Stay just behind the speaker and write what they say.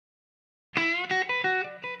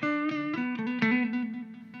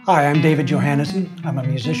Hi, I'm David Johannesson. I'm a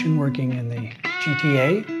musician working in the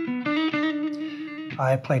GTA.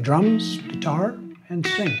 I play drums, guitar, and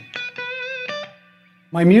sing.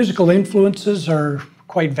 My musical influences are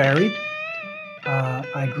quite varied.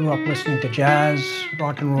 I grew up listening to jazz,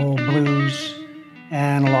 rock and roll, blues,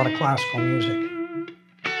 and a lot of classical music.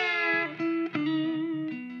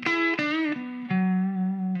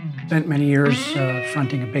 Spent many years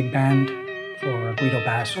fronting a big band for Guido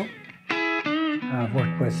Basso. I've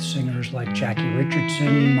worked with singers like Jackie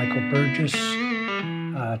Richardson, Michael Burgess,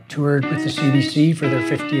 toured with the CBC for their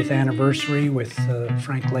 50th anniversary with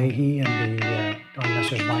Frank Leahy and the Don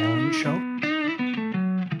Messer's Violin Show.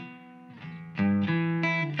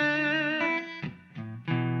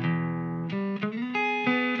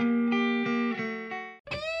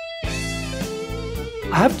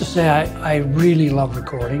 I have to say I really love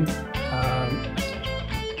recording.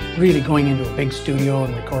 Really going into a big studio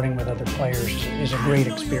and recording with other players is a great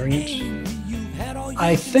experience.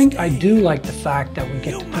 I think I do like the fact that we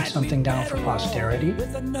get to put something down for posterity.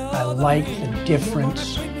 I like the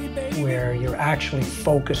difference where you're actually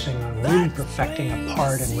focusing on really perfecting a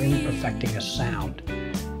part and really perfecting a sound.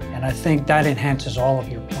 And I think that enhances all of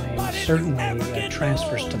your playing. Certainly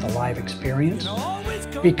transfers to the live experience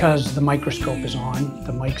because the microscope is on,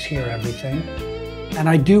 the mics hear everything. And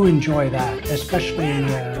I do enjoy that, especially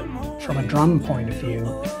from a drum point of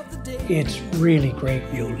view. It's really great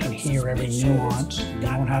when you can hear every nuance. You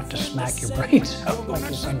don't have to smack your brains out like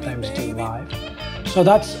you sometimes do live. So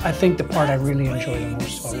that's, I think, the part I really enjoy the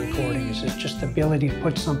most about recording is it's just the ability to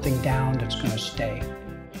put something down that's going to stay.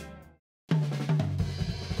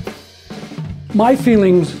 My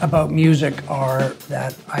feelings about music are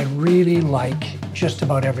that I really like just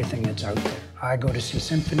about everything that's out there. I go to see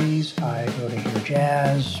symphonies, I go to hear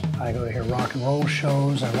jazz, I go to hear rock and roll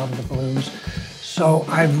shows, I love the blues. So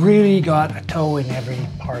I've really got a toe in every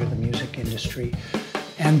part of the music industry,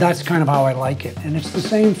 and that's kind of how I like it. And it's the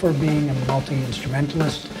same for being a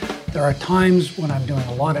multi-instrumentalist. There are times when I'm doing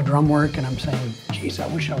a lot of drum work and I'm saying, geez, I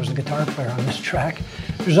wish I was a guitar player on this track.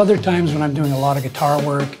 There's other times when I'm doing a lot of guitar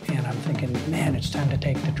work and I'm thinking, man, it's time to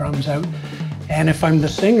take the drums out. And if I'm the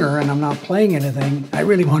singer and I'm not playing anything, I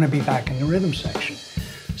really want to be back in the rhythm section.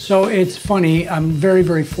 So it's funny, I'm very,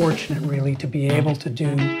 very fortunate really to be able to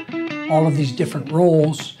do all of these different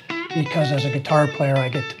roles because as a guitar player, I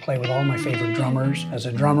get to play with all my favorite drummers. As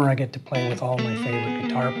a drummer, I get to play with all my favorite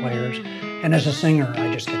guitar players. And as a singer,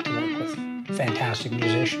 I just get to work with fantastic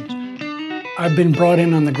musicians. I've been brought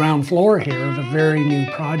in on the ground floor here of a very new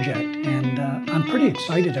project, and I'm pretty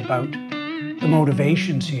excited about the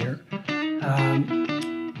motivations here.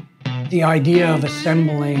 The idea of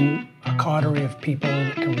assembling a coterie of people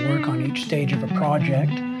that can work on each stage of a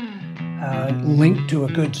project linked to a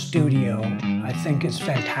good studio, I think is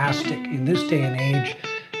fantastic. In this day and age,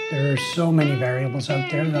 there are so many variables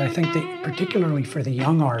out there that I think that particularly for the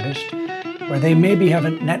young artist, where they maybe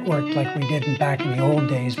haven't networked like we did back in the old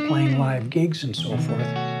days, playing live gigs and so forth,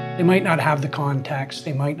 they might not have the contacts,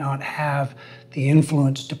 they might not have the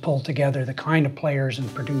influence to pull together the kind of players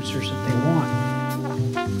and producers that they want.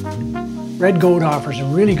 Red Goat offers a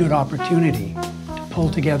really good opportunity to pull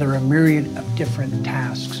together a myriad of different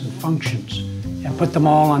tasks and functions and put them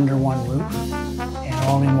all under one roof and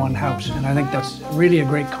all in one house. And I think that's really a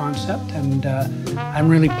great concept, and I'm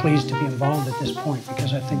really pleased to be involved at this point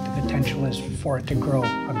because I think the potential is for it to grow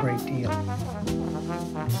a great deal.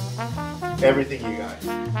 Everything you got.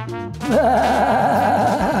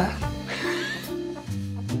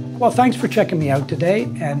 Well, thanks for checking me out today,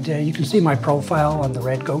 and you can see my profile on the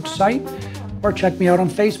Red Goat site, or check me out on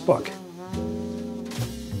Facebook.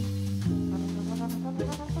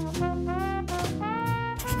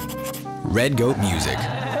 Red Goat Music.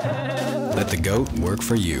 Let the goat work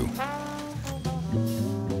for you.